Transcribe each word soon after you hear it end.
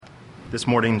This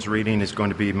morning's reading is going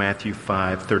to be Matthew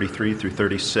 5:33 through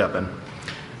 37.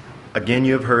 Again,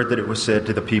 you have heard that it was said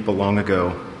to the people long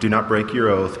ago, "Do not break your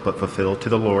oath, but fulfill to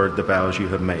the Lord the vows you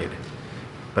have made."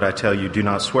 But I tell you, do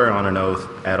not swear on an oath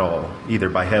at all, either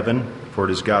by heaven, for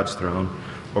it is God's throne,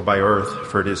 or by earth,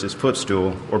 for it is his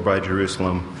footstool, or by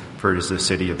Jerusalem, for it is the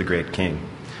city of the great King.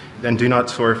 And do not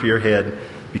swear for your head,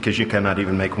 because you cannot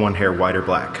even make one hair white or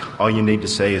black. All you need to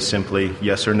say is simply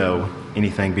yes or no.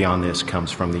 Anything beyond this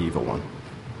comes from the evil one.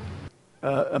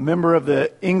 A member of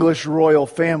the English royal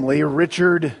family,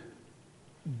 Richard,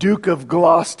 Duke of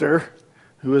Gloucester,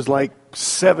 who is like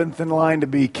seventh in line to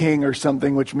be king or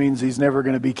something, which means he's never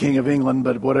going to be king of England,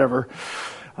 but whatever.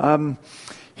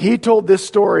 He told this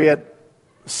story at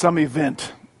some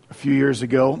event a few years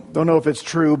ago. Don't know if it's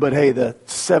true, but hey, the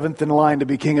seventh in line to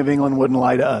be king of England wouldn't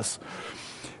lie to us.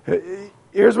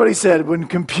 Here's what he said. When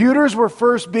computers were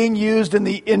first being used in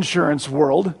the insurance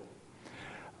world,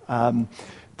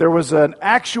 there was an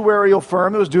actuarial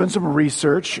firm that was doing some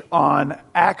research on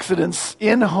accidents,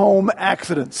 in-home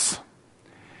accidents.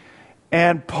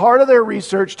 And part of their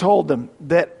research told them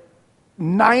that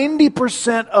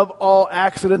 90% of all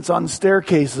accidents on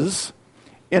staircases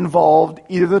involved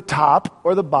either the top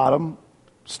or the bottom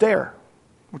stair,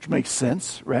 which makes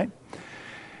sense, right?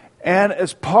 And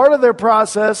as part of their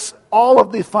process, all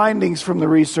of the findings from the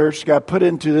research got put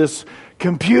into this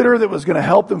computer that was going to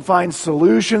help them find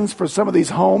solutions for some of these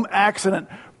home accident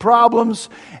problems.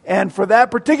 And for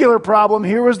that particular problem,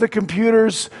 here was the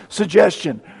computer's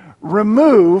suggestion.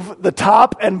 Remove the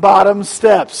top and bottom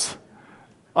steps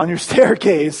on your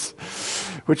staircase,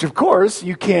 which of course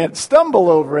you can't stumble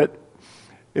over it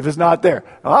if it's not there.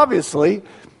 Obviously,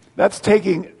 that's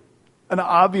taking an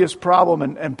obvious problem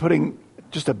and putting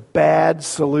just a bad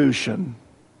solution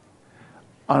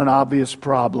on an obvious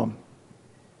problem.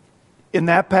 In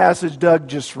that passage Doug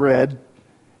just read,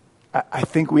 I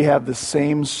think we have the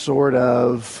same sort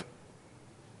of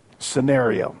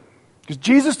scenario. Because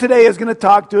Jesus today is going to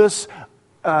talk to us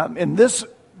in this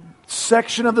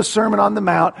section of the Sermon on the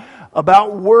Mount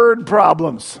about word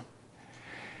problems.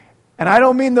 And I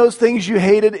don't mean those things you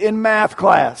hated in math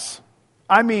class.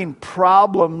 I mean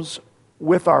problems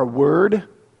with our word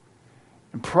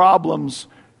and problems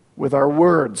with our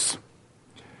words.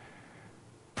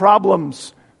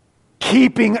 Problems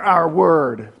keeping our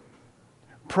word.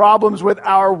 Problems with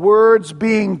our words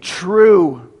being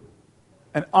true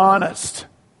and honest.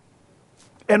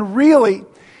 And really,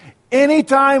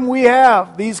 anytime we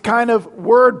have these kind of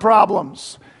word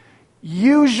problems,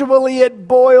 usually it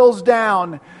boils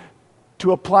down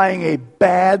to applying a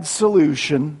bad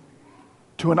solution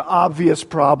to an obvious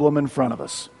problem in front of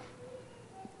us.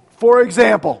 For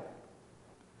example,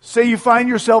 say you find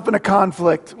yourself in a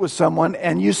conflict with someone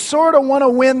and you sort of want to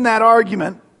win that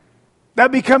argument.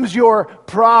 That becomes your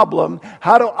problem.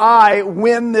 How do I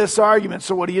win this argument?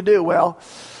 So what do? Well,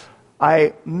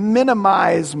 I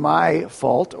minimize my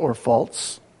fault or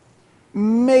faults,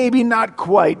 maybe not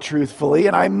quite truthfully,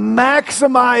 and I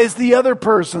maximize the other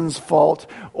person's fault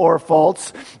or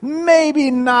faults, maybe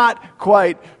not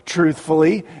quite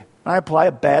truthfully, and I apply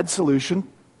a bad solution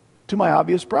to my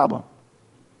obvious problem.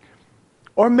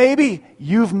 Or maybe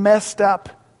you've messed up.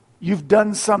 You've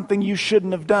done something you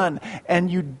shouldn't have done. And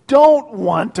you don't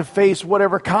want to face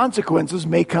whatever consequences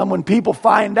may come when people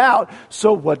find out.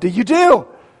 So what do?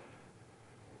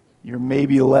 You're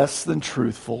maybe less than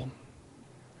truthful.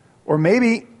 Or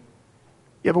maybe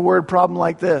you have a word problem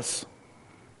like this.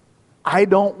 I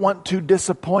don't want to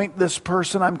disappoint this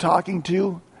person I'm talking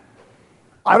to.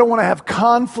 I don't want to have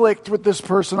conflict with this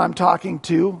person I'm talking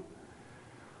to.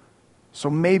 So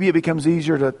maybe it becomes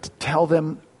easier to tell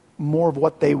them more of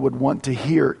what they would want to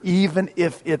hear, even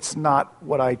if it's not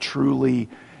what I truly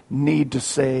need to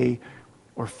say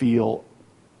or feel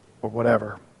or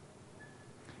whatever.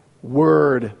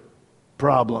 Word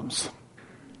problems.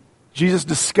 Jesus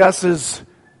discusses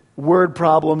word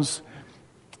problems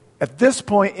at this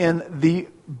point in the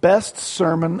best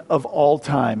sermon of all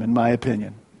time, in my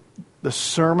opinion. The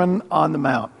Sermon on the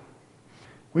Mount.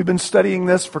 We've been studying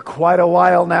this for quite a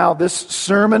while now. This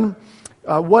sermon,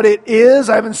 what it is,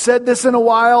 I haven't said this in a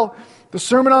while. The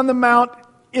Sermon on the Mount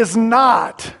is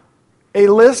not a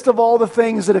list of all the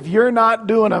things that if you're not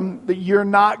doing them, that you're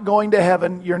not going to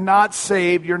heaven, you're not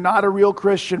saved, you're not a real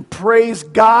Christian. Praise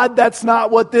God, that's not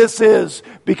what this is,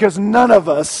 because none of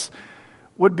us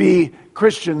would be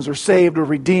Christians or saved or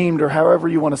redeemed or however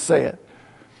you want to say it.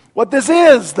 What this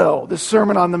is, though, this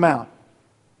Sermon on the Mount,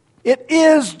 it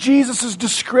is Jesus'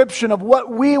 description of what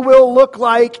we will look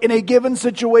like in a given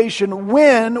situation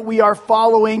when we are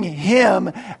following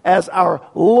Him as our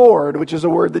Lord, which is a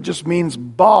word that just means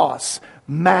boss,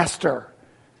 master.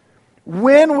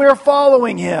 When we're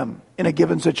following him in a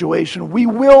given situation, we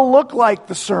will look like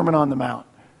the Sermon on the Mount.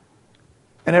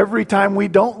 And every time we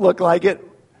don't look like it,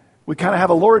 we kind of have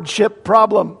a lordship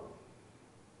problem.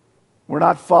 We're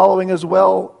not following as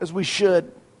well as we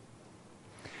should.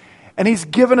 And he's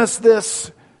given us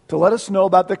this to let us know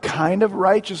about the kind of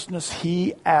righteousness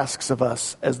he asks of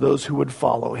us as those who would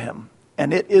follow him.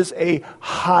 And it is a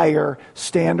higher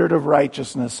standard of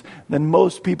righteousness than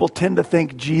most people tend to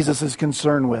think Jesus is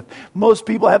concerned with. Most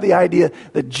people have the idea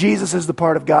that Jesus is the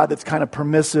part of God that's kind of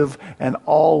permissive and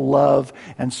all love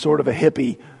and sort of a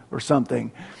hippie or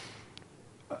something.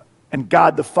 And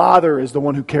God the Father is the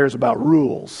one who cares about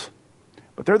rules.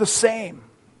 But they're the same.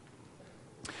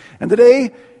 And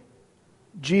today,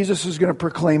 Jesus is going to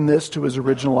proclaim this to his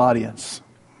original audience.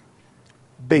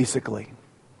 Basically.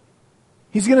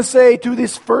 He's going to say to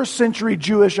this first century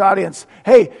Jewish audience,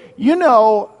 hey, you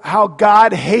know how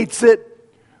God hates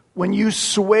it when you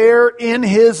swear in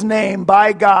his name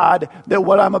by God that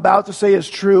what I'm about to say is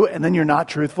true and then you're not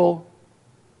truthful?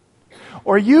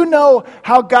 Or you know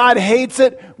how God hates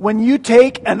it when you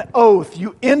take an oath,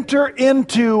 you enter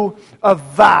into a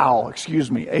vow,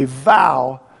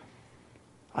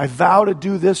 I vow to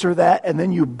do this or that, and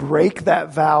then you break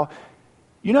that vow.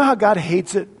 You know how God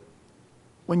hates it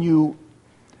when you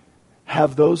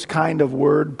have those kind of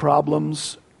word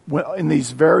problems in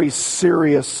these very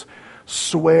serious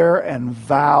swear and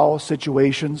vow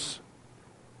situations?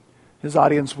 His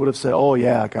audience would have said, oh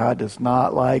yeah, God does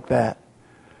not like that.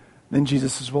 Then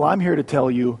Jesus says, well, I'm here to tell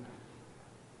you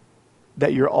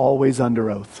that you're always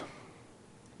under oath.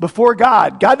 Before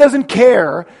God, God doesn't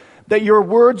care that your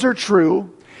words are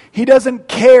true. He doesn't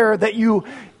care that you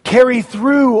carry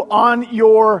through on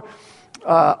your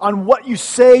on what you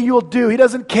say you'll do. He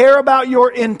doesn't care about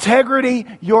your integrity,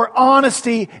 your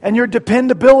honesty, and your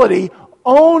dependability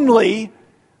only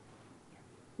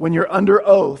when you're under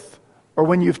oath or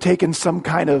when you've taken some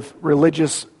kind of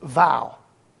religious vow.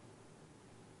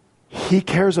 He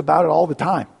cares about it all the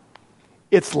time.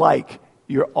 It's like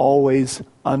you're always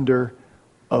under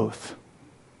oath.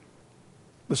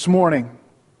 This morning,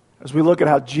 as we look at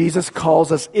how Jesus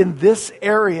calls us in this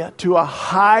area to a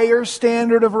higher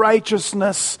standard of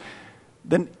righteousness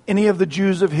than any of the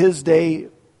Jews of his day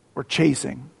were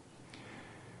chasing.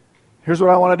 Here's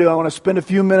what I want to do. I want to spend a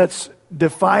few minutes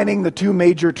defining the two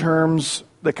major terms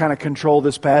that kind of control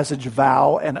this passage,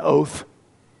 vow and oath.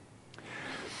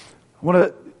 I want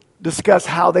to discuss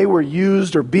how they were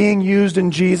used or being used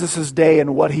in Jesus' day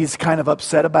and what he's kind of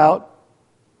upset about,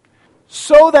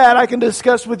 so that I can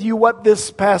discuss with you what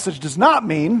this passage does not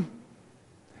mean,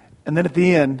 and then at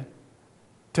the end,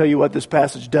 tell you what this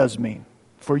passage does mean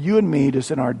for you and me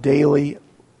just in our daily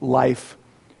life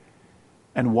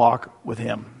and walk with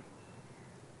him.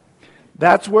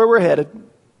 That's where we're headed.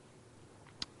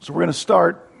 So we're going to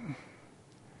start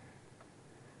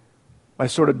by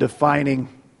sort of defining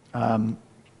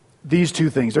these two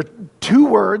things. There are two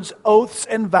words, oaths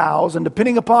and vows, and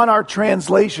depending upon our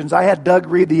translations, I had Doug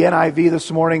read the NIV this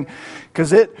morning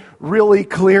because it really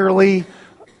clearly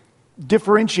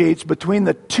differentiates between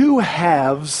the two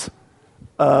halves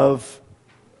of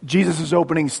Jesus'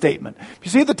 opening statement. If you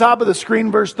see at the top of the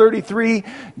screen, verse 33,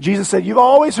 Jesus said, you've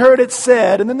always heard it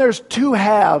said, and then there's two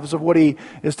halves of what he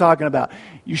is talking about.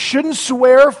 You shouldn't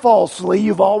swear falsely,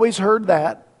 you've always heard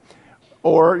that.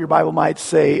 Or your Bible might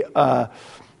say,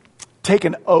 take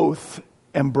an oath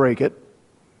and break it.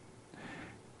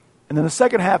 And then the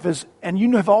second half is, and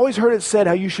you have always heard it said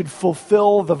how you should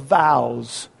fulfill the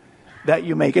vows that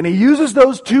you make. And he uses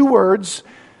those two words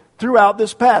throughout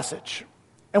this passage.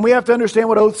 And we have to understand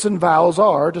what oaths and vows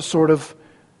are to sort of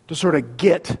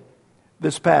get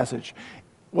this passage.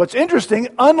 What's interesting,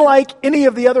 unlike any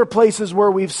of the other places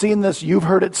where we've seen this, you've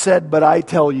heard it said, but I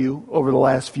tell you, over the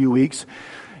last few weeks,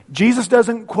 Jesus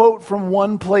doesn't quote from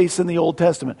one place in the Old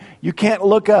Testament. You can't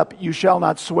look up, you shall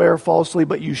not swear falsely,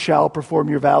 but you shall perform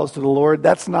your vows to the Lord.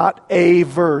 That's not a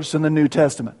verse in the New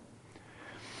Testament.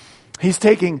 He's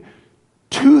taking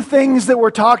two things that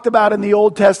were talked about in the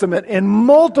Old Testament in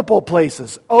multiple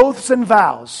places, oaths and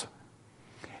vows,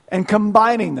 and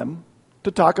combining them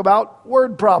to talk about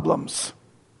word problems.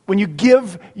 When you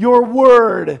give your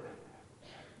word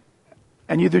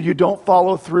and either you don't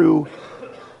follow through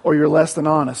or you're less than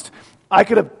honest. I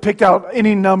could have picked out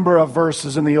any number of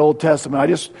verses in the Old Testament. I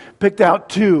just picked out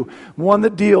two. One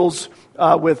that deals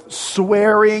with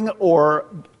swearing or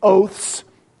oaths,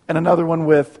 and another one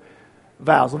with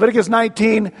vows. Leviticus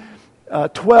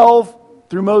 19:12,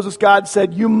 through Moses, God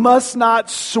said, you must not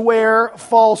swear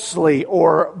falsely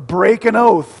or break an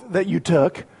oath that you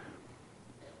took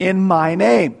in my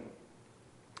name.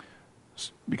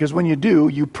 Because when you do,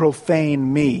 you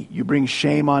profane me. You bring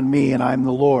shame on me, and I'm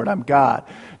the Lord. I'm God.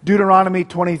 Deuteronomy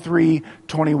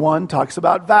 23:21 talks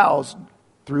about vows.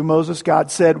 Through Moses, God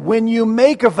said, when you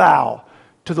make a vow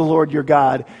to the Lord your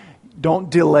God, don't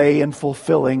delay in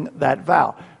fulfilling that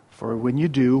vow. For when you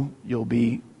do, you'll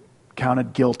be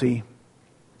counted guilty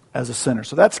as a sinner.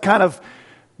 So that's kind of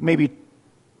maybe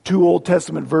 2 Old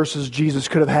Testament verses Jesus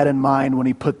could have had in mind when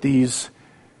he put these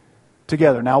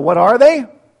together. Now, what are they?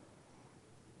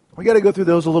 We got to go through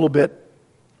those a little bit,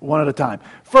 one at a time.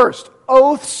 First,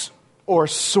 oaths or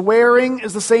swearing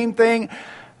is the same thing.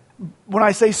 When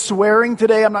I say swearing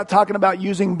today, I'm not talking about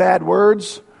using bad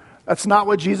words. That's not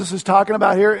what Jesus is talking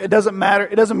about here. It doesn't matter.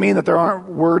 It doesn't mean that there aren't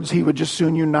words he would just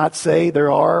soon you not say.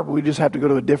 There are. We just have to go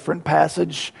to a different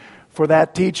passage for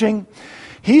that teaching.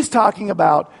 He's talking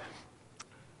about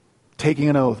taking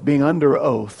an oath, being under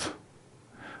oath.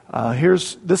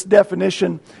 Here's this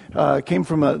definition, came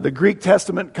from the Greek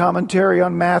Testament commentary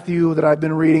on Matthew that I've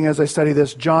been reading as I study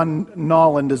this. John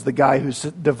Nolland is the guy who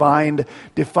defined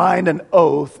an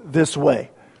oath this way.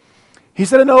 He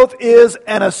said an oath is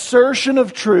an assertion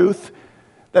of truth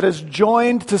that is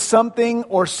joined to something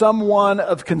or someone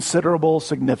of considerable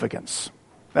significance.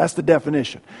 That's the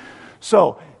definition.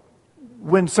 So,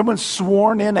 when someone's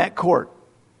sworn in at court,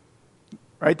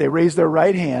 right, they raise their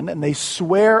right hand and they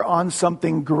swear on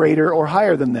something greater or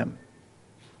higher than them.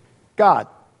 God,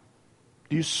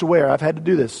 do you swear? I've had to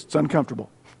do this. It's uncomfortable.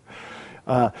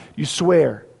 You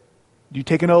swear. You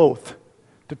take an oath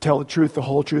to tell the truth, the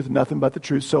whole truth, nothing but the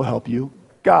truth, so help you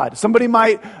God. Somebody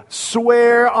might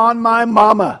swear on my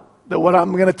mama that what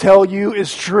I'm going to tell you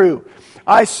is true.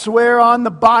 I swear on the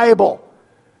Bible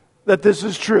that this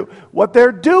is true. What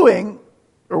they're doing,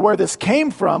 or where this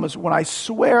came from, is when I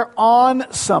swear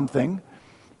on something,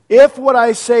 if what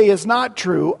I say is not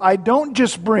true, I don't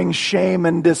just bring shame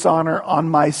and dishonor on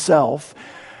myself.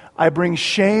 I bring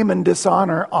shame and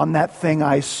dishonor on that thing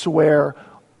I swear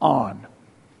on.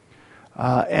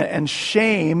 And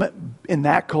shame in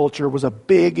that culture was a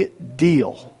big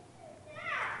deal.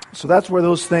 So that's where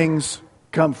those things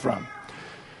come from.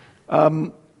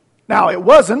 Now, it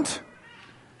wasn't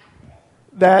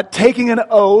that taking an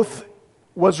oath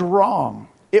was wrong.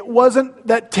 It wasn't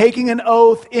that taking an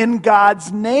oath in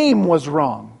God's name was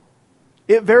wrong.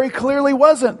 It very clearly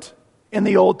wasn't in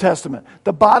the Old Testament.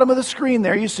 The bottom of the screen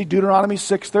there, you see Deuteronomy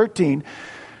 6:13,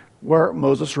 where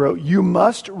Moses wrote, "You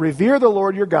must revere the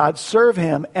Lord your God, serve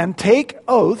him, and take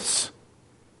oaths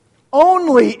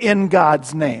only in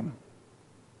God's name."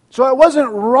 So it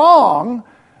wasn't wrong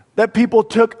that people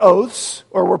took oaths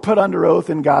or were put under oath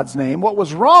in God's name. What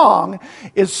was wrong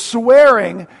is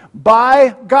swearing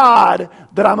by God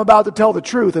that I'm about to tell the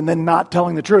truth and then not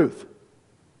telling the truth.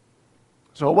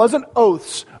 So it wasn't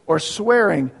oaths or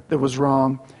swearing that was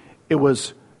wrong. It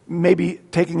was maybe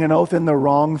taking an oath in the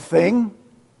wrong thing,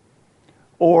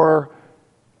 or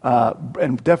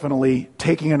and definitely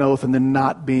taking an oath and then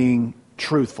not being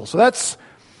truthful. So that's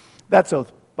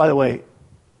oath. By the way,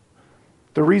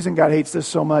 the reason God hates this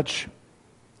so much,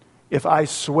 if I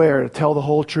swear to tell the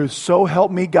whole truth, so help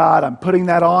me God, I'm putting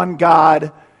that on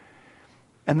God,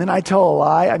 and then I tell a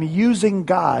lie, I'm using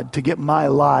God to get my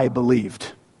lie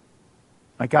believed.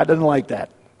 Like, God doesn't like that.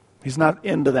 He's not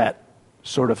into that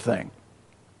sort of thing.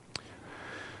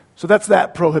 So that's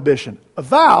that prohibition. A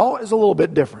vow is a little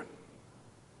bit different.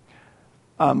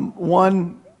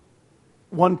 One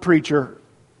preacher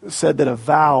said that a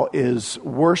vow is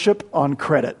worship on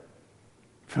credit.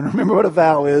 If you remember what a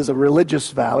vow is, a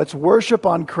religious vow, it's worship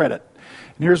on credit.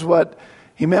 And here's what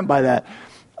he meant by that.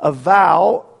 A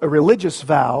vow, a religious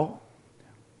vow,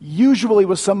 usually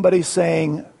was somebody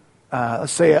saying,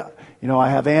 let's say, I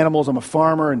have animals, I'm a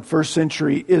farmer in first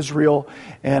century Israel,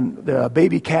 and the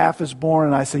baby calf is born,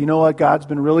 and I say, you know what, God's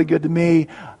been really good to me.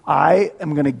 I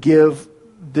am going to give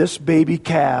this baby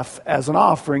calf as an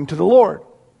offering to the Lord.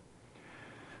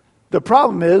 The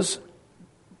problem is,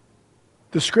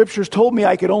 the scriptures told me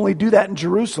I could only do that in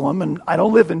Jerusalem, and I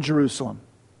don't live in Jerusalem.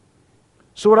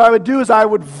 So what I would do is I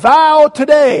would vow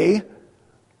today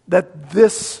that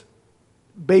this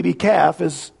baby calf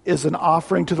is an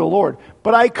offering to the Lord.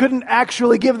 But I couldn't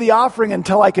actually give the offering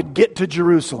until I could get to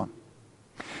Jerusalem.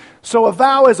 So a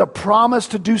vow is a promise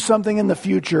to do something in the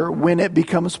future when it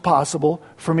becomes possible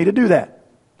for me to do that.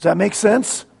 Does that make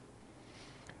sense?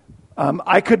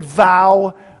 I could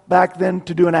vow back then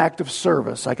to do an act of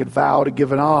service. I could vow to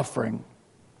give an offering.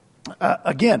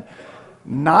 Again,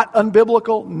 not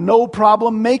unbiblical, no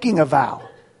problem making a vow.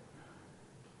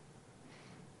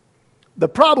 The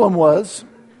problem was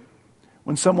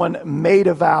when someone made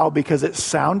a vow because it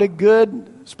sounded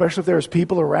good, especially if there was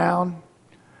people around,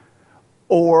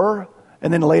 or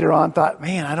and then later on thought,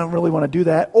 man, I don't really want to do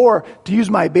that. Or to use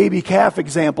my baby calf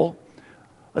example,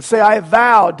 let's say I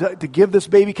vowed to give this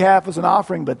baby calf as an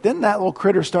offering, but then that little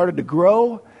critter started to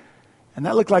grow, and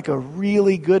that looked like a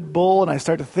really good bull, and I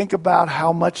started to think about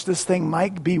how much this thing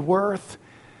might be worth.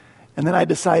 And then I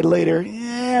decide later,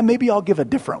 maybe I'll give a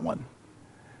different one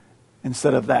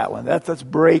instead of that one. That's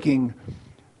breaking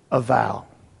a vow.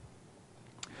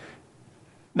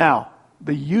 Now,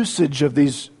 the usage of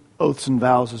these oaths and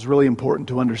vows is really important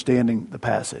to understanding the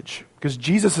passage, because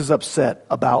Jesus is upset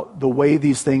about the way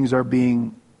these things are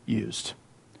being used.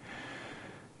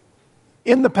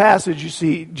 In the passage, you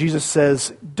see, Jesus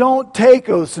says, don't take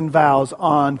oaths and vows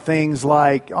on things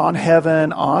like on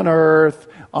heaven, on earth,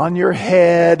 on your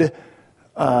head.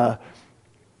 The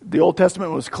Old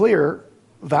Testament was clear.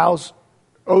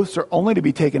 Oaths are only to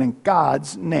be taken in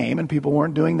God's name, and people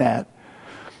weren't doing that.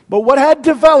 But what had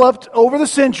developed over the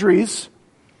centuries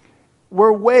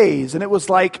were ways, and it was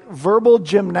like verbal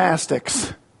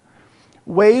gymnastics,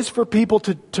 ways for people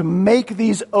to make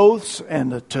these oaths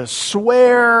and to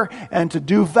swear and to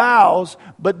do vows,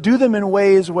 but do them in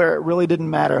ways where it really didn't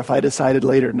matter if I decided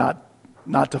later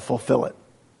not to fulfill it.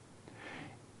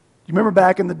 You remember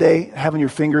back in the day having your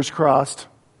fingers crossed?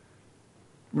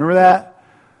 Remember that?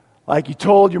 Like you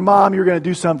told your mom you were going to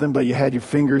do something, but you had your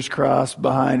fingers crossed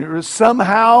behind it. Or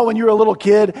somehow, when you were a little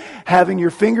kid, having your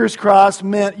fingers crossed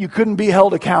meant you couldn't be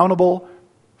held accountable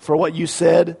for what you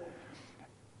said.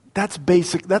 That's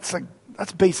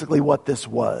basically what this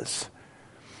was.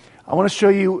 I want to show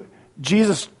you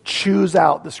Jesus chews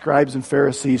out the scribes and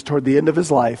Pharisees toward the end of his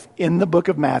life in the book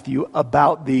of Matthew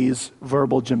about these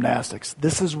verbal gymnastics.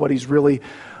 This is what he's really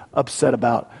upset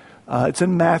about. It's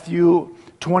in Matthew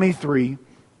 23.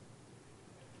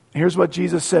 Here's what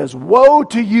Jesus says. Woe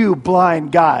to you,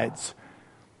 blind guides,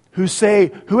 who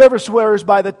say, whoever swears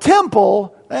by the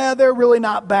temple, they're really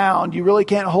not bound. You really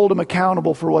can't hold them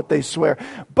accountable for what they swear.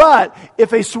 But if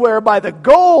they swear by the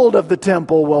gold of the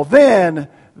temple, well then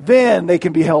they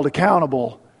can be held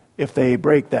accountable if they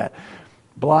break that.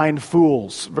 Blind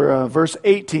fools. Verse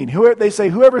 18. They say,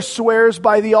 whoever swears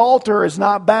by the altar is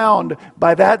not bound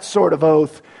by that sort of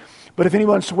oath. But if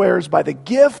anyone swears by the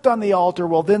gift on the altar,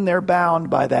 well, then they're bound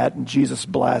by that. And Jesus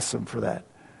blasts them for that.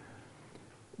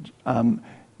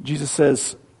 Jesus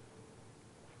says,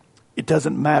 it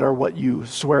doesn't matter what you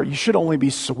swear. You should only be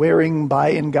swearing by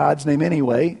in God's name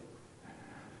anyway.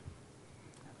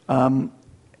 And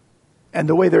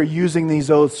the way they're using these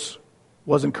oaths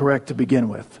wasn't correct to begin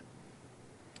with.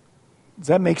 Does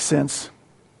that make sense?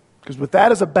 Because with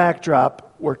that as a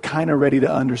backdrop, we're kind of ready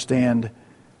to understand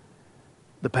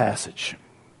the passage.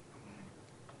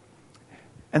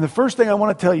 And the first thing I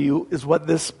want to tell you is what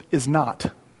this is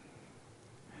not.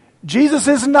 Jesus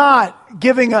is not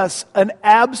giving us an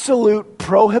absolute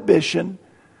prohibition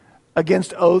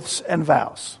against oaths and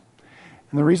vows.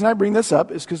 And the reason I bring this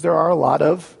up is because there are a lot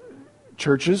of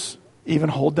churches, even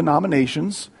whole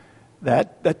denominations,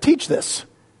 that teach this.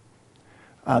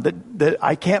 That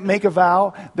I can't make a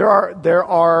vow. There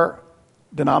are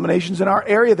denominations in our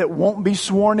area that won't be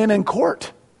sworn in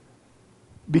court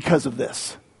because of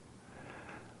this.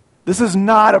 This is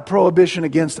not a prohibition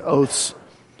against oaths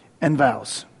and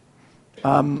vows.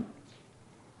 And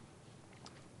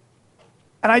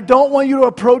I don't want you to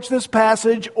approach this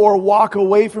passage or walk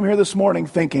away from here this morning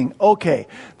thinking, okay,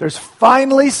 there's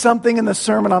finally something in the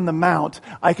Sermon on the Mount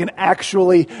I can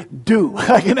actually do.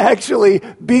 I can actually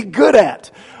be good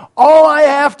at. All I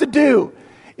have to do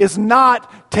is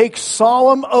not take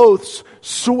solemn oaths,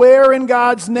 swear in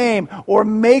God's name, or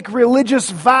make religious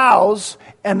vows,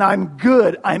 and I'm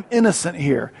good, I'm innocent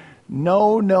here.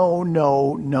 No, no,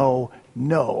 no, no,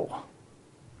 no.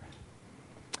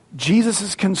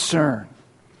 Jesus' concern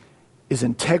is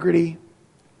integrity,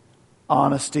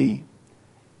 honesty,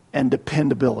 and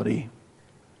dependability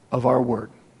of our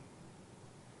word.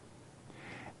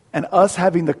 And us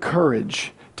having the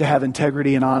courage to have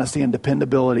integrity and honesty and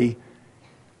dependability,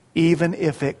 even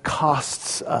if it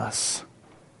costs us,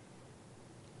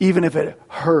 even if it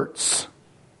hurts.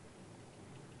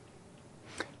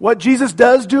 What Jesus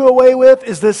does do away with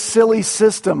is this silly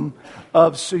system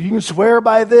of, so you can swear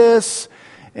by this,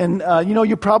 and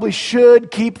you probably should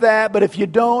keep that, but if you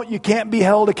don't, you can't be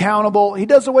held accountable. He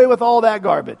does away with all that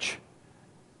garbage.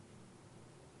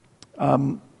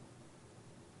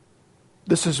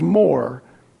 This is more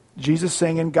Jesus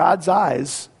saying, in God's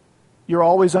eyes, you're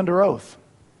always under oath.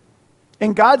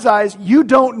 In God's eyes, you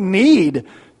don't need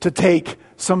to take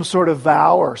some sort of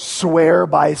vow or swear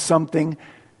by something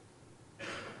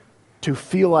to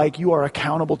feel like you are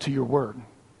accountable to your word.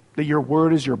 That your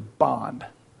word is your bond.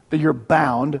 That you're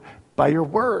bound by your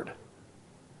word.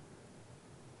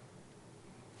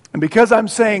 And because I'm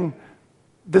saying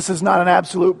this is not an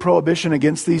absolute prohibition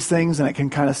against these things, and it can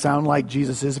kind of sound like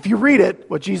Jesus is. If you read it,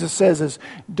 what Jesus says is,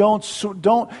 don't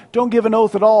give an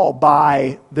oath at all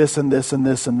by this and this and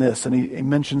this and this. And he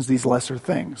mentions these lesser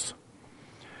things.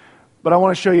 But I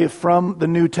want to show you from the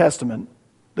New Testament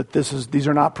that these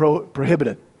are not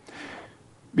prohibited.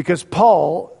 Because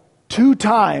Paul, 2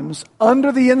 times,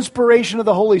 under the inspiration of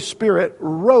the Holy Spirit,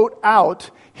 wrote out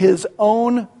his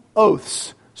own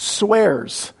oaths,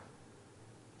 swears,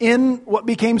 in what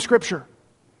became Scripture.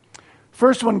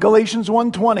 First one, Galatians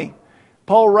 1:20.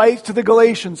 Paul writes to the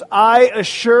Galatians, I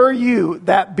assure you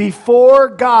that before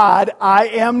God I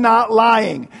am not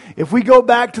lying. If we go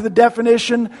back to the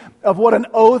definition of what an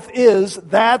oath is,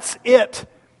 that's it.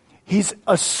 He's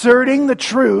asserting the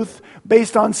truth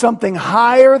based on something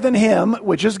higher than him,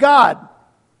 which is God.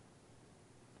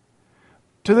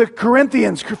 To the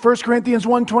Corinthians, 1 Corinthians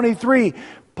 1:23,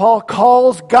 Paul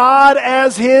calls God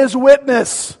as his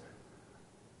witness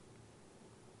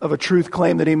of a truth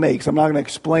claim that he makes. I'm not going to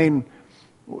explain,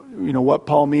 what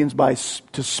Paul means by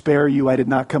to spare you, I did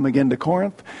not come again to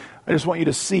Corinth. I just want you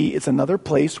to see it's another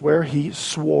place where he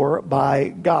swore by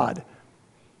God.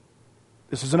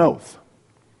 This is an oath.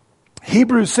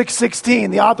 Hebrews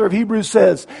 6:16, the author of Hebrews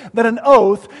says that an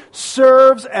oath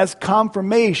serves as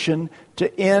confirmation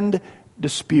to end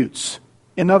disputes.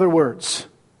 In other words,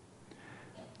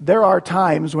 there are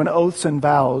times when oaths and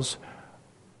vows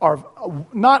are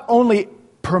not only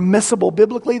permissible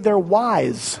biblically, they're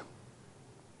wise.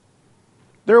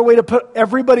 They're a way to put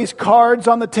everybody's cards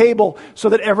on the table so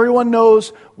that everyone knows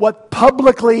what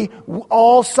publicly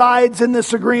all sides in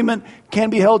this agreement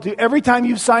can be held to. Every time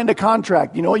you've signed a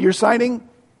contract, you know what you're signing?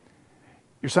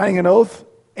 You're signing an oath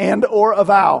and or a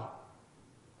vow.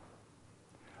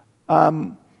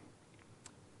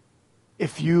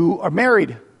 If you are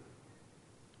married,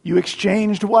 you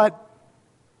exchanged what?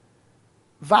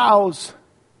 Vows.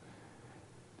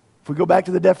 If we go back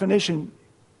to the definition,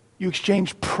 you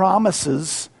exchanged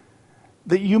promises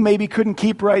that you maybe couldn't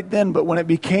keep right then, but when it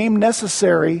became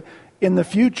necessary in the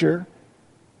future,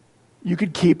 you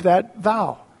could keep that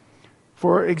vow.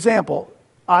 For example,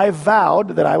 I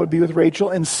vowed that I would be with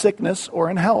Rachel in sickness or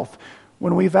in health.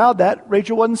 When we vowed that,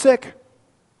 Rachel wasn't sick.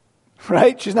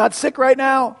 Right? She's not sick right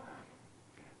now.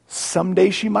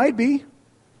 Someday she might be.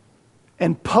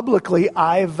 And publicly,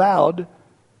 I vowed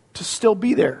to still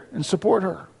be there and support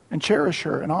her and cherish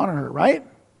her and honor her, right?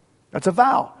 That's a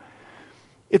vow.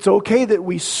 It's okay that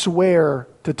we swear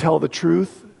to tell the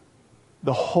truth,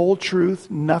 the whole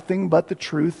truth, nothing but the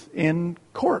truth in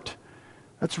court.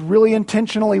 That's really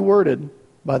intentionally worded,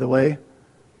 by the way.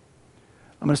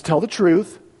 I'm going to tell the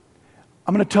truth.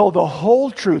 I'm going to tell the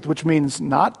whole truth, which means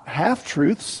not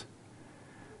half-truths.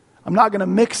 I'm not going to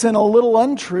mix in a little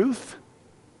untruth.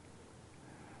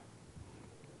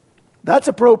 That's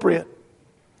appropriate.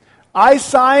 I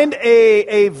signed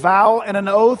a vow and an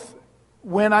oath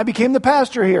when I became the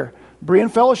pastor here. Berean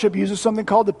Fellowship uses something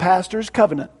called the pastor's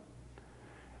covenant.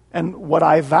 And what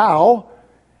I vow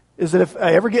is that if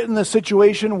I ever get in the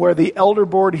situation where the elder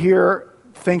board here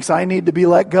thinks I need to be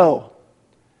let go,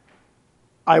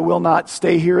 I will not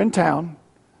stay here in town,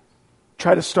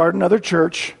 try to start another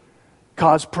church,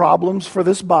 cause problems for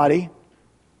this body.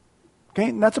 Okay,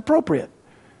 and that's appropriate.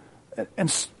 And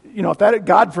if that,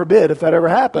 God forbid, if that ever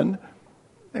happened,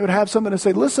 they would have something to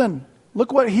say, listen,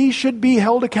 look what he should be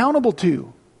held accountable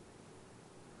to.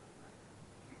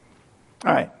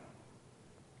 All right.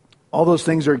 All those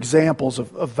things are examples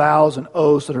of vows and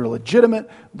oaths that are legitimate,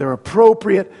 they're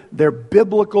appropriate, they're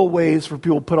biblical ways for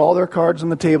people to put all their cards on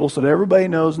the table so that everybody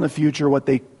knows in the future what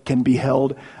they can be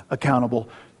held accountable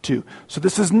to. So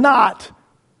this is not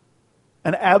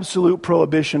an absolute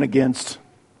prohibition against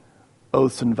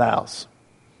oaths and vows.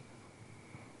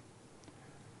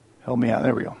 Help me out.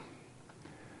 There we go.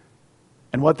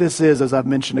 And what this is, as I've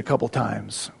mentioned a couple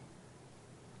times,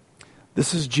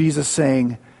 this is Jesus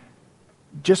saying,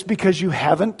 just because you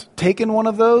haven't taken one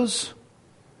of those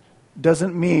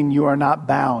doesn't mean you are not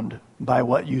bound by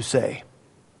what you say.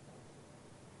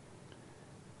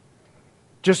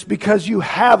 Just because you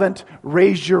haven't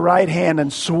raised your right hand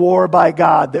and swore by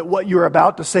God that what you're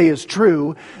about to say is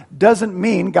true doesn't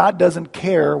mean God doesn't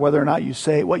care whether or not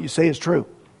what you say is true.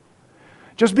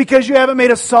 Just because you haven't made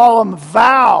a solemn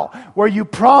vow where you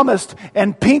promised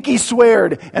and pinky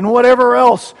sweared and whatever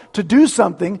else to do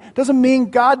something doesn't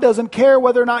mean God doesn't care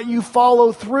whether or not you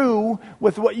follow through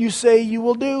with what you say you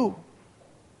will do.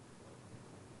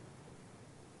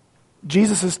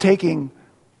 Jesus is taking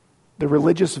the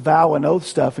religious vow and oath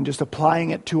stuff and just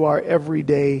applying it to our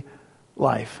everyday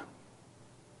life.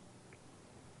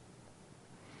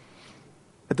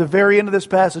 At the very end of this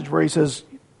passage where he says,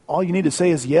 all you need to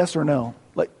say is yes or no.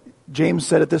 Like James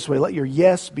said it this way, let your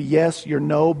yes be yes, your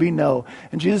no be no.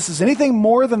 And Jesus says anything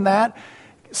more than that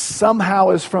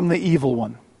somehow is from the evil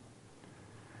one.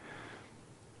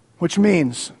 Which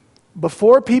means,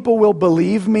 before people will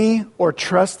believe me or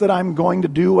trust that I'm going to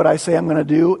do what I say I'm going to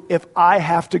do, if I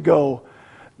have to go,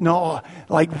 no,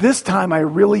 like this time I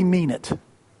really mean it,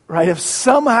 right? If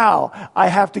somehow I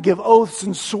have to give oaths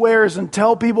and swears and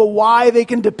tell people why they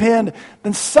can depend,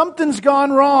 then something's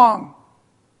gone wrong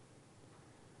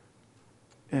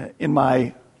in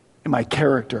my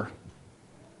character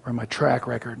or in my track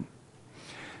record.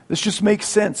 This just makes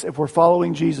sense if we're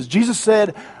following Jesus. Jesus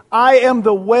said, I am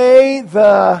the way,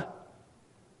 the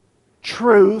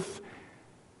truth,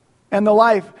 and the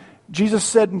life. Jesus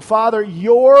said, and Father,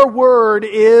 your word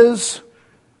is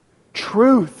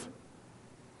truth.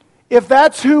 If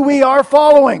that's who we are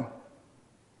following,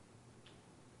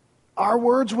 our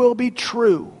words will be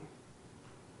true.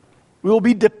 We will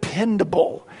be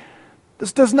dependable.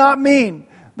 This does not mean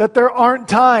that there aren't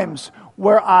times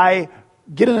where I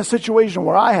get in a situation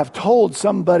where I have told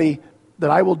somebody that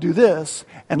I will do this,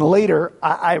 and later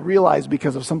I realize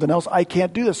because of something else I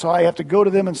can't do this. So I have to go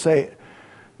to them and say,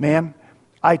 man,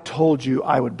 I told you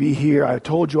I would be here. I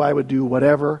told you I would do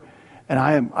whatever, and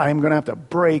I am going to have to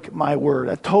break my word.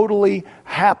 That totally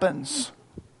happens.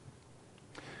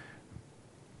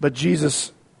 But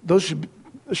Jesus, those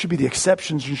should be the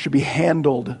exceptions. You should be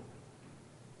handled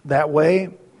that way.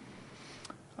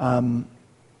 And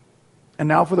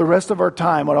now for the rest of our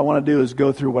time, what I want to do is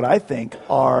go through what I think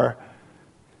are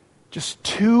just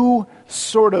two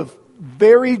sort of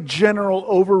very general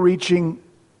overreaching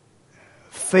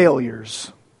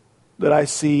failures that I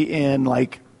see in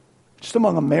just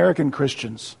among American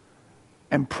Christians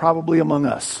and probably among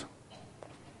us.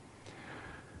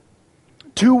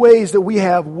 Two ways that we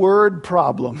have word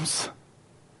problems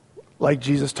like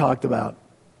Jesus talked about.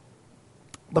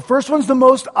 The first one's the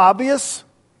most obvious,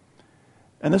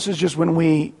 and this is just when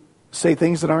we say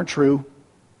things that aren't true,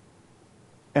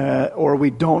 or we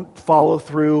don't follow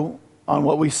through on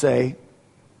what we say.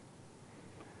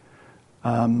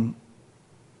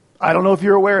 I don't know if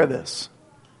you're aware of this,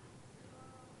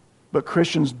 but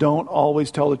Christians don't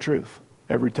always tell the truth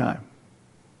every time.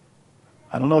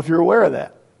 I don't know if you're aware of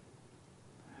that,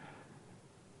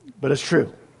 but it's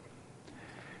true.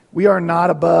 We are not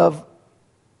above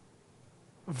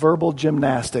verbal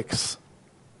gymnastics,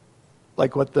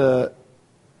 like what the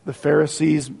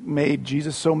Pharisees made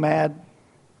Jesus so mad.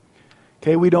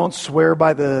 Okay, we don't swear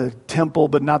by the temple,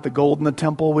 but not the gold in the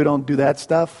temple. We don't do that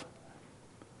stuff.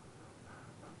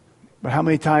 But how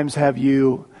many times have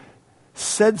you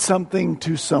said something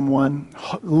to someone,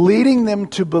 leading them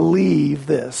to believe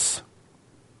this,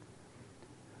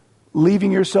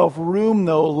 leaving yourself room,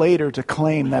 though, later to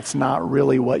claim that's not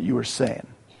really what you were saying?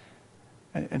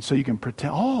 And so you can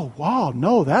pretend, oh, wow,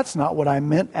 no, that's not what I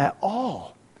meant at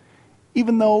all.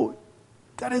 Even though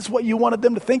that is what you wanted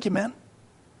them to think you meant.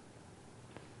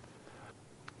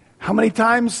 How many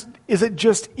times is it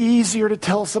just easier to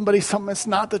tell somebody something that's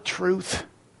not the truth?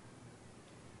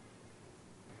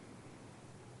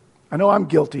 I know I'm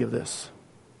guilty of this.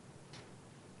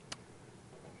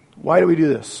 Why do we do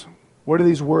this? Where do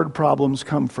these word problems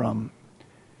come from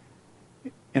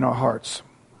in our hearts?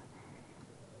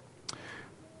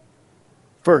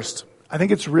 First, I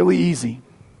think it's really easy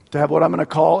to have what I'm going to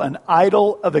call an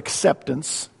idol of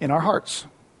acceptance in our hearts.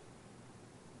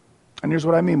 And here's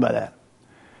what I mean by that.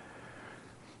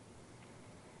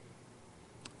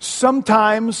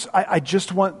 Sometimes I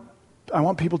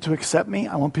want people to accept me.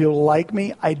 I want people to like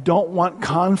me. I don't want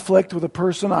conflict with a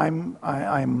person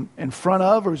I'm in front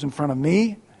of or who's in front of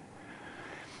me.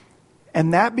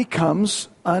 And that becomes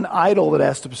an idol that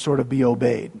has to sort of be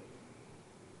obeyed.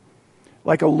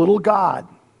 Like a little god.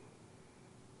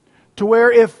 To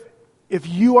where if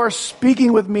you are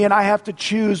speaking with me and I have to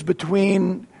choose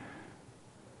between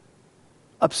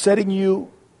upsetting you,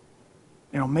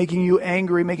 making you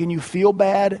angry, making you feel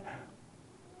bad,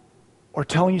 or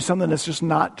telling you something that's just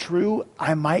not true,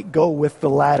 I might go with the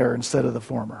latter instead of the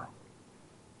former.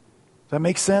 Does that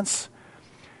make sense?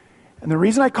 And the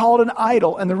reason I call it an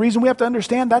idol, and the reason we have to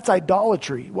understand that's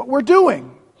idolatry, what we're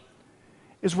doing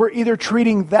is we're either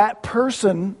treating that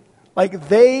person like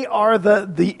they are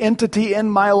the entity in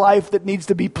my life that needs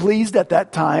to be pleased at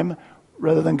that time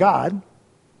rather than God,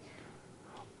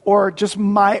 or just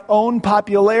my own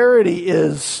popularity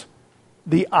is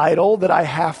the idol that I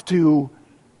have to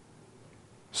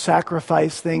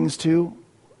sacrifice things to,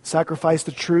 sacrifice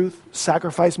the truth,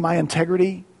 sacrifice my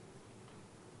integrity.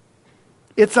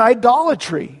 It's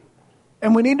idolatry,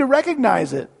 and we need to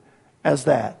recognize it as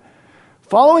that.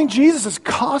 Following Jesus is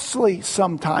costly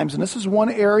sometimes, and this is one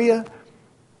area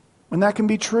when that can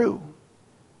be true.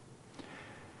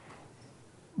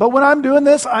 But when I'm doing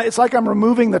this, it's like I'm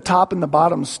removing the top and the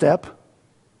bottom step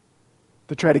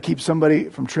to try to keep somebody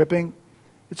from tripping.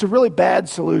 It's a really bad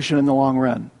solution in the long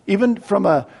run, even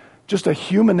from just a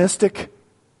humanistic,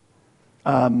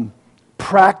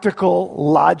 practical,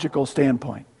 logical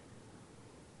standpoint.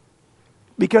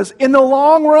 Because in the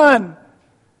long run,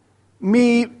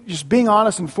 me just being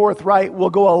honest and forthright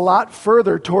will go a lot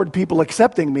further toward people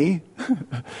accepting me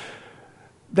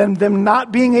than them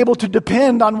not being able to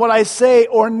depend on what I say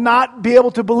or not be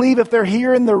able to believe if they're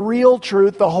hearing the real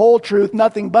truth, the whole truth,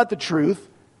 nothing but the truth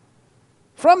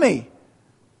from me.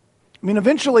 I mean,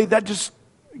 eventually that just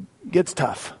gets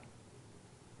tough.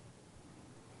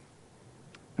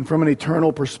 And from an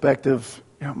eternal perspective,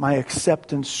 my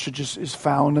acceptance is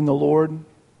found in the Lord.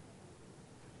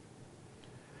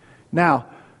 Now,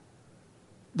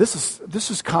 this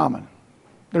is common.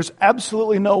 There's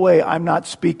absolutely no way I'm not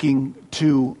speaking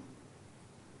to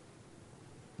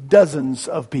dozens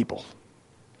of people.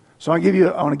 So I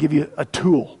want to give you a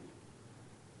tool.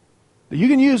 You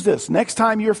can use this next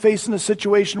time you're facing a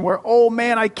situation where, oh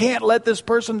man, I can't let this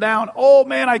person down. Oh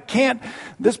man, I can't.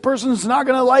 This person's not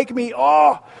going to like me.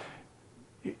 Oh,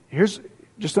 here's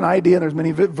just an idea. There's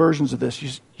many versions of this. You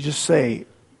just say,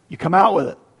 you come out with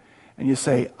it. And you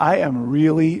say, I am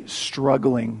really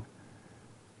struggling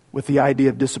with the idea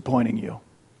of disappointing you.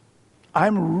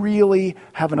 I'm really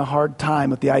having a hard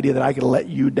time with the idea that I could let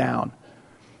you down.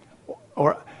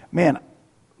 Or, man,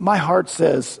 my heart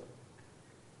says,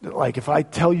 like, if I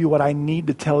tell you what I need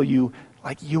to tell you,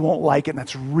 like, you won't like it, and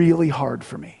that's really hard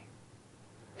for me.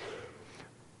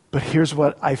 But here's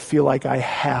what I feel like I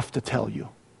have to tell you,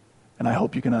 and I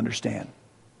hope you can understand.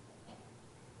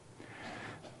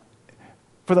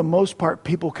 For the most part,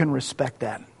 people can respect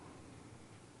that.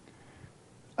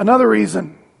 Another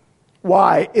reason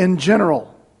why, in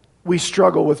general, we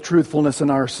struggle with truthfulness in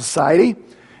our society,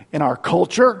 in our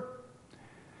culture,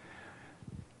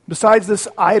 besides this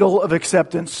idol of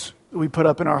acceptance that we put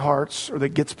up in our hearts, or that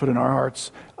gets put in our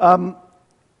hearts,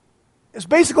 is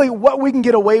basically what we can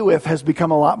get away with has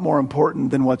become a lot more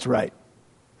important than what's right.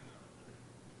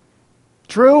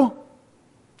 True?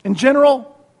 In general,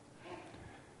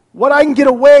 what I can get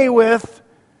away with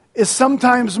is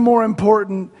sometimes more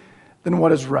important than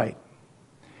what is right.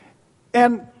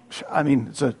 And, I mean,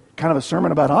 it's a kind of a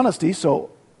sermon about honesty,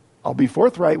 so I'll be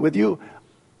forthright with you.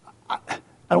 I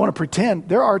don't want to pretend.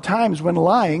 There are times when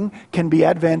lying can be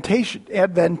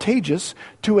advantageous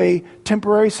to a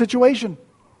temporary situation.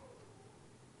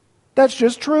 That's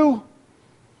just true.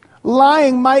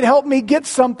 Lying might help me get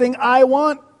something I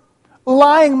want.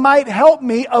 Lying might help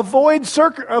me avoid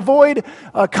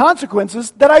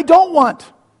consequences that I don't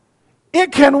want.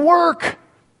 It can work.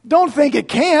 Don't think it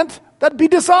can't. That'd be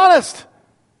dishonest.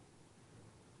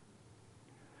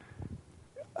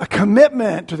 A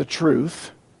commitment to the truth,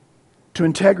 to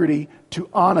integrity, to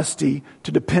honesty,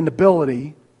 to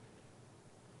dependability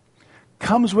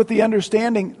comes with the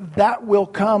understanding that will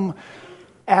come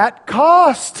at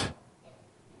cost.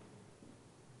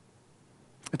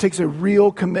 It takes a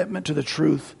real commitment to the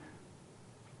truth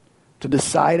to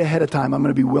decide ahead of time, I'm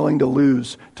going to be willing to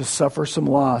lose, to suffer some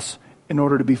loss in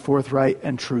order to be forthright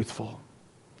and truthful.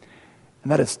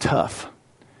 And that is tough.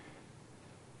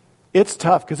 It's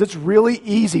tough because it's really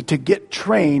easy to get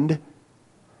trained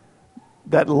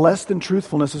that less than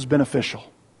truthfulness is beneficial.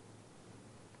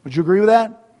 Would you agree with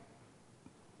that?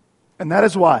 And that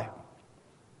is why.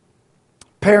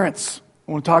 Parents,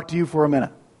 I want to talk to you for a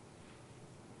minute.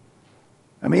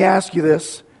 Let me ask you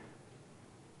this.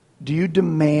 Do you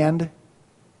demand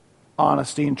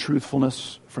honesty and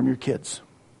truthfulness from your kids?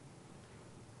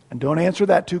 And don't answer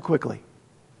that too quickly.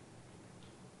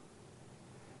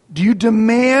 Do you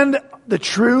demand the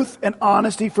truth and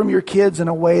honesty from your kids in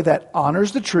a way that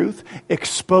honors the truth,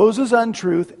 exposes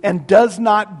untruth, and does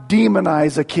not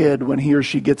demonize a kid when he or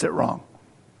she gets it wrong?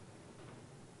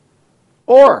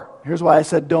 Or, here's why I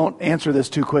said don't answer this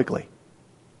too quickly.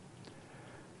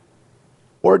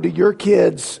 Or do your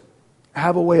kids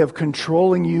have a way of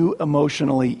controlling you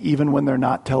emotionally even when they're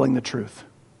not telling the truth?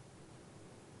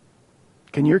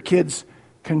 Can your kids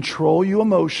control you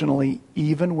emotionally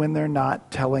even when they're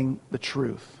not telling the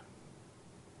truth?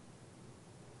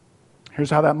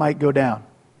 Here's how that might go down.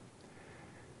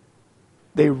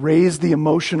 They raise the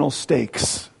emotional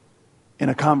stakes in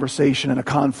a conversation, in a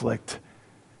conflict,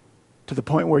 to the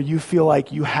point where you feel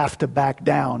like you have to back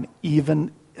down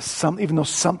even though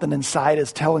something inside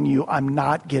is telling you, I'm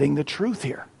not getting the truth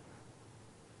here.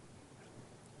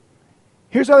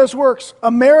 Here's how this works.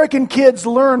 American kids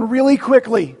learn really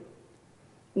quickly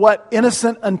what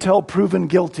innocent until proven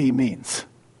guilty means.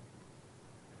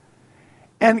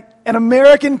 And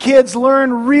American kids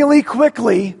learn really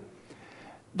quickly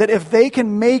that if they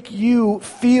can make you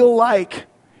feel like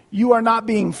you are not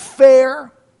being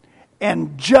fair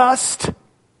and just,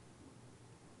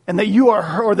 and that you are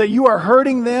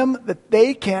hurting them, that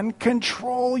they can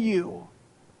control you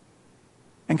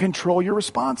and control your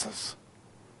responses.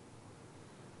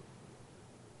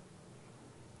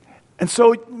 And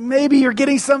so maybe you're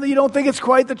getting something, you don't think it's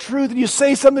quite the truth, and you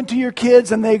say something to your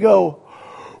kids and they go,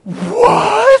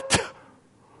 "What?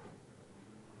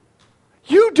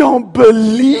 You don't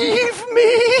believe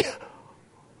me?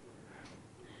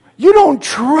 You don't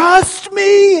trust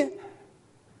me?"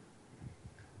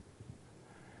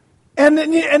 And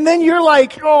then you're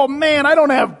like, "Oh man, I don't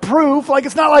have proof. Like,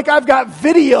 it's not like I've got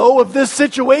video of this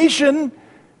situation."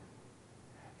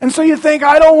 And so you think,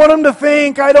 I don't want them to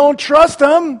think I don't trust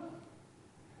them.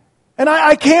 And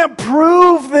I can't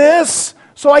prove this,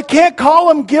 so I can't call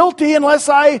them guilty unless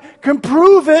I can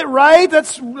prove it, right?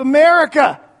 That's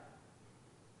America.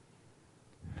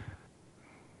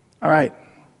 All right,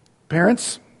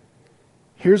 parents,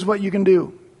 here's what you can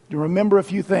do. You remember a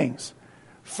few things.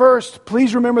 First,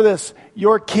 please remember this.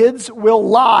 Your kids will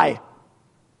lie.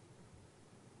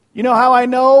 You know how I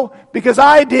know? Because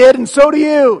I did, and so do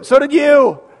you. So did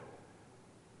you.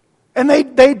 And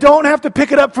they don't have to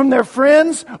pick it up from their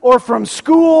friends or from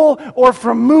school or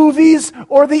from movies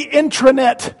or the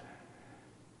intranet.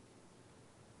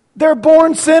 They're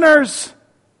born sinners.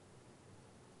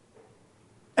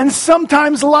 And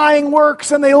sometimes lying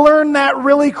works, and they learn that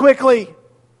really quickly.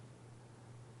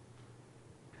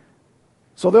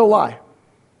 So they'll lie.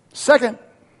 Second,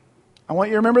 I want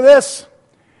you to remember this.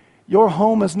 Your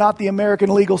home is not the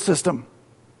American legal system.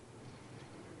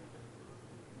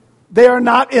 They are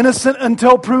not innocent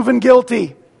until proven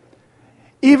guilty.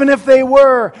 Even if they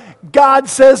were, God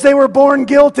says they were born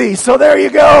guilty. So there you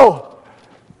go.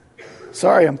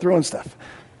 Sorry, I'm throwing stuff.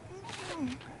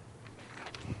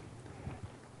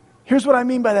 Here's what I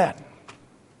mean by that.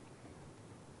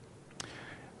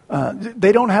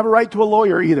 They don't have a right to a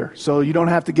lawyer either, so you don't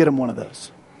have to get them one of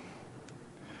those.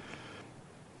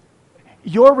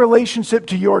 Your relationship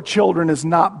to your children is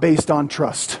not based on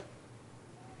trust.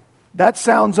 That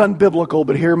sounds unbiblical,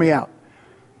 but hear me out.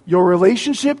 Your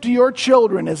relationship to your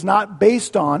children is not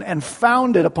based on and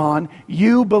founded upon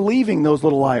you believing those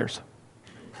little liars.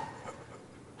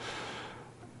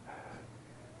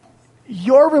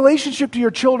 Your relationship to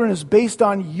your children is based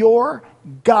on your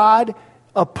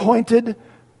God-appointed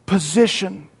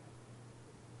position.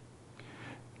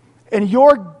 And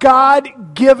your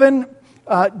God-given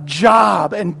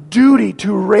job and duty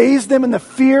to raise them in the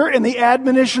fear and the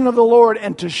admonition of the Lord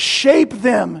and to shape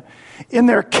them in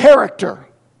their character.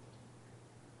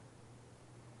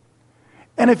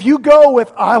 And if you go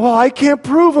with, I can't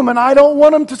prove them and I don't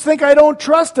want them to think I don't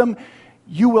trust them,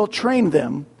 you will train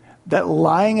them that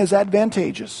lying is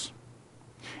advantageous.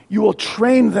 You will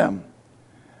train them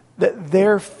that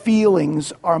their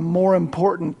feelings are more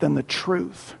important than the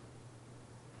truth.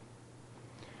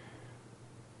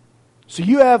 So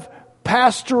you have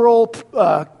pastoral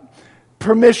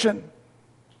permission.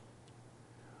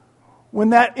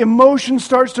 When that emotion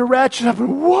starts to ratchet up,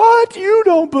 and what? You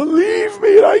don't believe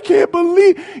me, and I can't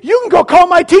believe. You can go call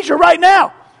my teacher right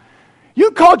now.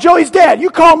 You can call Joey's dad. You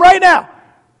call him right now.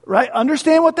 Right?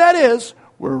 Understand what that is.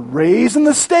 We're raising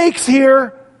the stakes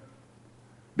here.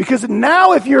 Because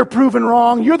now if you're proven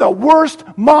wrong, you're the worst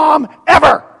mom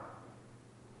ever.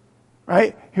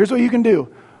 Right? Here's what you can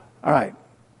do. All right.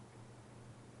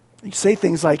 You say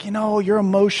things like, your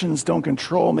emotions don't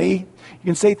control me. You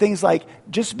can say things like,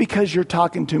 just because you're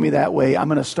talking to me that way, I'm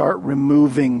going to start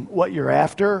removing what you're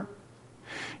after.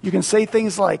 You can say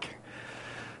things like,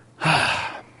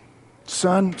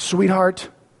 son, sweetheart,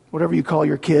 whatever you call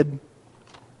your kid.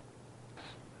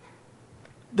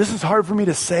 This is hard for me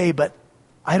to say, but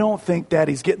I don't think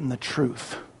Daddy's getting the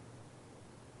truth.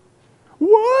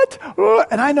 What?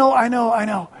 And I know.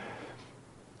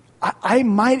 I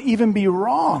might even be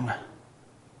wrong.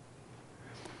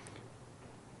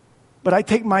 But I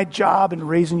take my job in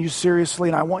raising you seriously,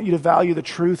 and I want you to value the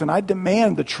truth, and I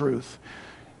demand the truth.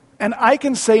 And I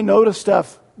can say no to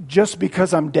stuff just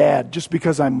because I'm dad, just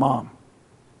because I'm mom.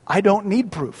 I don't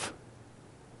need proof.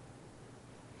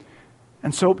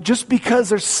 And so just because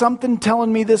there's something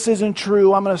telling me this isn't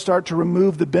true, I'm going to start to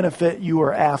remove the benefit you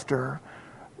are after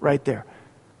right there.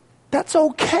 That's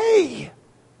okay.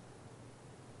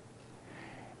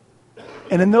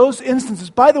 And in those instances,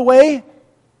 by the way,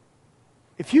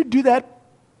 if you do that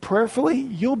prayerfully,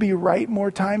 you'll be right more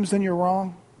times than you're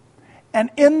wrong. And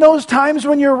in those times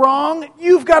when you're wrong,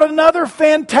 you've got another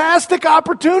fantastic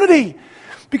opportunity.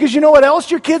 Because you know what else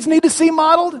your kids need to see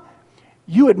modeled?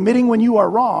 You admitting when you are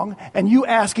wrong and you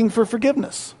asking for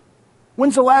forgiveness.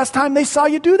 When's the last time they saw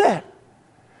you do that?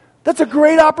 That's a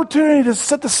great opportunity to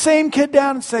sit the same kid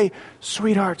down and say,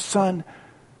 sweetheart, son,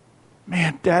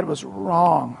 man, Dad was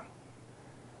wrong.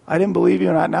 I didn't believe you,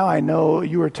 and now I know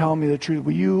you were telling me the truth.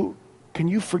 Can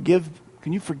you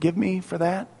forgive me for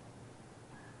that?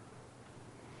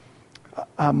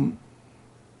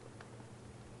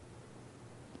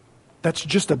 That's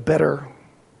just a better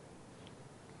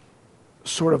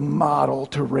sort of model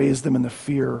to raise them in the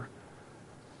fear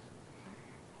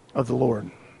of the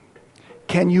Lord.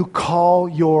 Can you call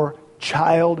your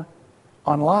child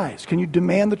on lies? Can you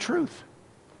demand the truth?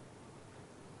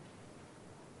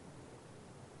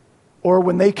 Or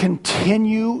when they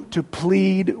continue to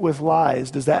plead with lies,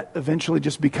 does that eventually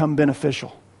just become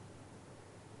beneficial?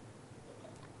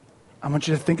 I want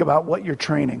you to think about what you're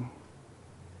training.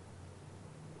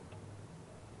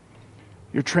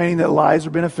 You're training that lies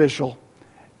are beneficial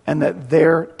and that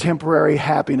their temporary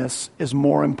happiness is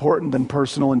more important than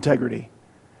personal integrity.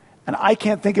 And I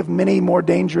can't think of many more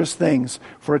dangerous things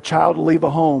for a child to leave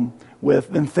a home with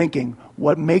than thinking,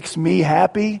 what makes me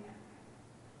happy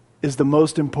is the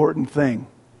most important thing.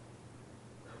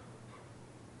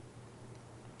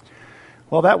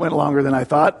 Well, that went longer than I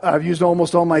thought. I've used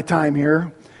almost all my time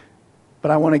here,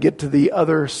 but I want to get to the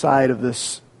other side of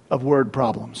this, of word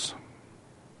problems.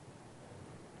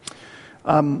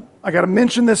 I got to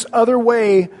mention this other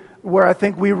way where I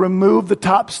think we remove the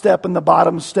top step and the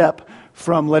bottom step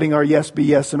from letting our yes be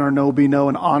yes and our no be no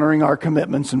and honoring our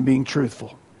commitments and being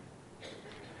truthful.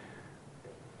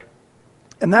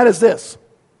 And that is this.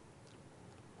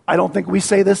 I don't think we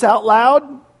say this out loud,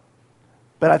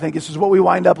 but I think this is what we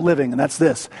wind up living, and that's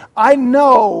this. I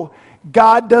know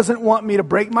God doesn't want me to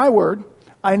break my word.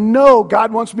 I know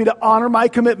God wants me to honor my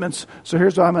commitments. So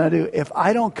here's what I'm going to do. If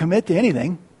I don't commit to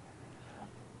anything,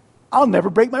 I'll never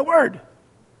break my word.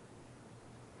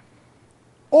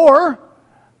 Or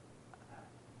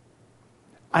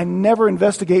I never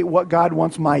investigate what God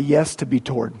wants my yes to be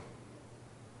toward.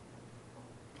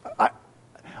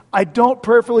 I don't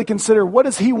prayerfully consider, what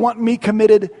does He want me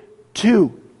committed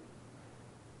to?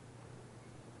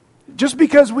 Just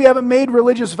because we haven't made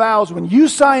religious vows, when you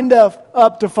signed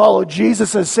up to follow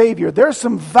Jesus as Savior, there's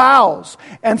some vows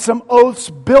and some oaths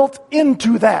built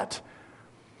into that.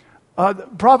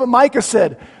 Prophet Micah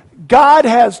said, God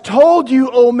has told you,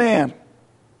 O man,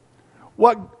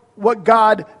 what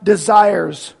God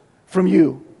desires from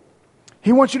you.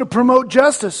 He wants you to promote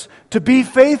justice, to be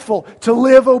faithful, to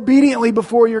live obediently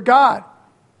before your God.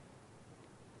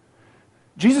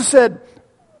 Jesus said,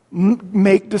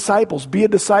 make disciples, be a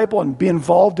disciple and be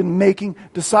involved in making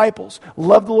disciples.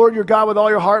 Love the Lord your God with all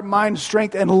your heart, mind,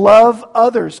 strength, and love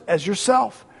others as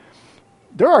yourself.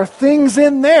 There are things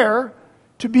in there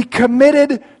to be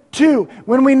committed to.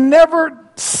 When we never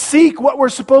seek what we're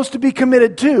supposed to be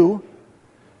committed to,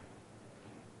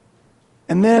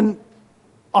 and then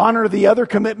honor the other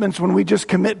commitments when we just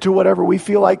commit to whatever we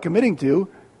feel like committing to,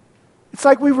 it's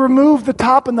like we've removed the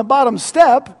top and the bottom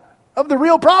step of the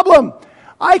real problem.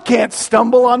 I can't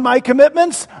stumble on my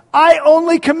commitments. I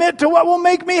only commit to what will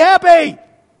make me happy.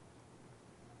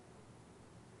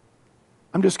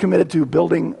 I'm just committed to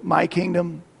building my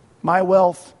kingdom, my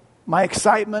wealth, my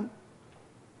excitement,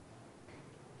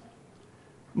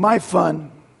 my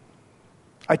fun.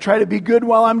 I try to be good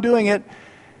while I'm doing it,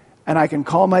 and I can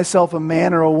call myself a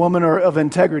man or a woman of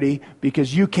integrity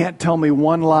because you can't tell me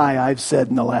one lie I've said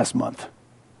in the last month.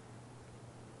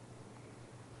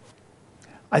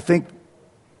 I think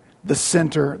the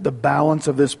center, the balance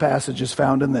of this passage is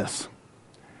found in this.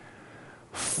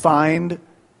 Find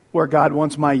where God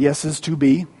wants my yeses to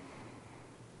be.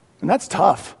 And that's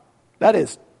tough. That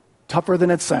is tougher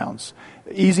than it sounds.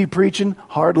 Easy preaching,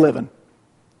 hard living.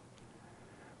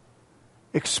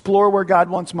 Explore where God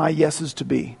wants my yeses to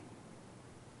be.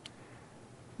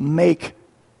 Make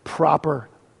proper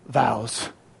vows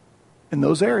in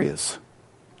those areas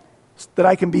that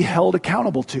I can be held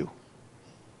accountable to.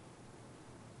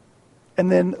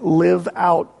 And then live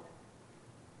out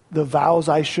the vows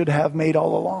I should have made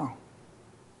all along.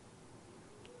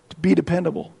 To be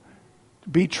dependable, to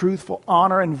be truthful,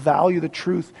 honor and value the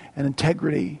truth and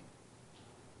integrity.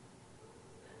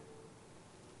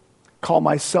 Call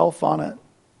myself on it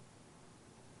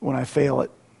when I fail it.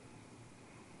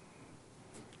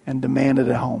 And demand it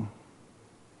at home.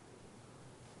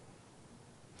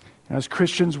 And as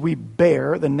Christians, we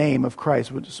bear the name of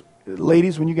Christ.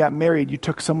 Ladies, when you got married, you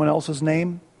took someone else's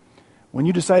name. When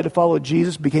you decided to follow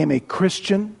Jesus, became a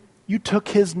Christian, You took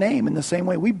his name in the same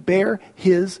way. We bear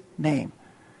his name.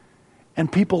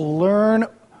 And people learn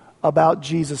about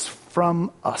Jesus from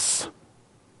us.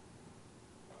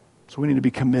 So we need to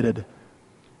be committed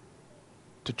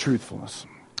to truthfulness.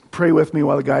 Pray with me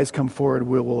while the guys come forward.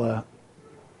 We will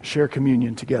share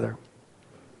communion together.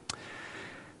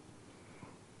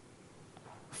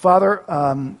 Father,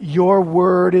 your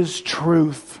word is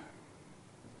truth.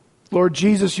 Lord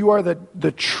Jesus, you are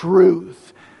the truth.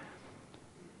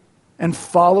 And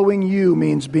following you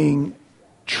means being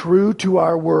true to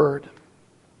our word,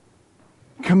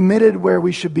 committed where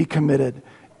we should be committed,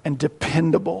 and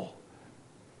dependable.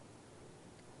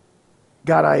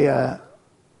 God, I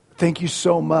thank you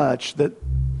so much that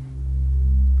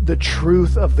the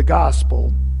truth of the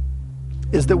gospel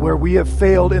is that where we have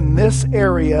failed in this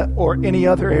area or any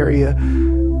other area,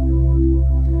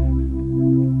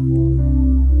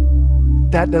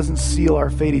 that doesn't seal our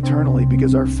fate eternally,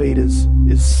 because our fate is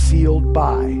sealed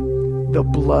by the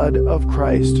blood of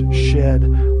Christ shed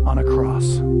on a cross.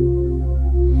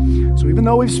 So even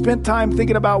though we've spent time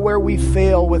thinking about where we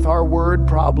fail with our word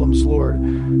problems, Lord,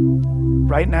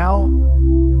 right now,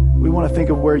 we want to think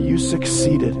of where you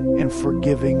succeeded in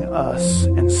forgiving us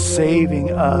and saving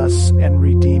us and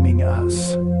redeeming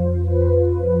us.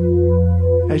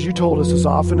 As you told us, as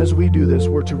often as we do this,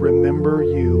 we're to remember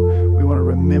you. We want to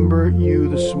remember you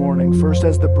this morning. First,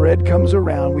 as the bread comes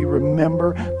around, we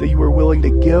remember that you were willing to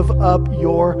give up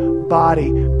your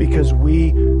body because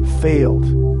we failed,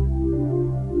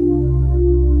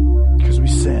 because we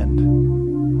sinned.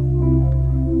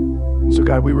 So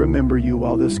God, we remember you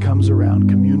while this comes around.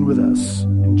 Commune with us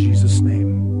in Jesus'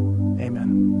 name.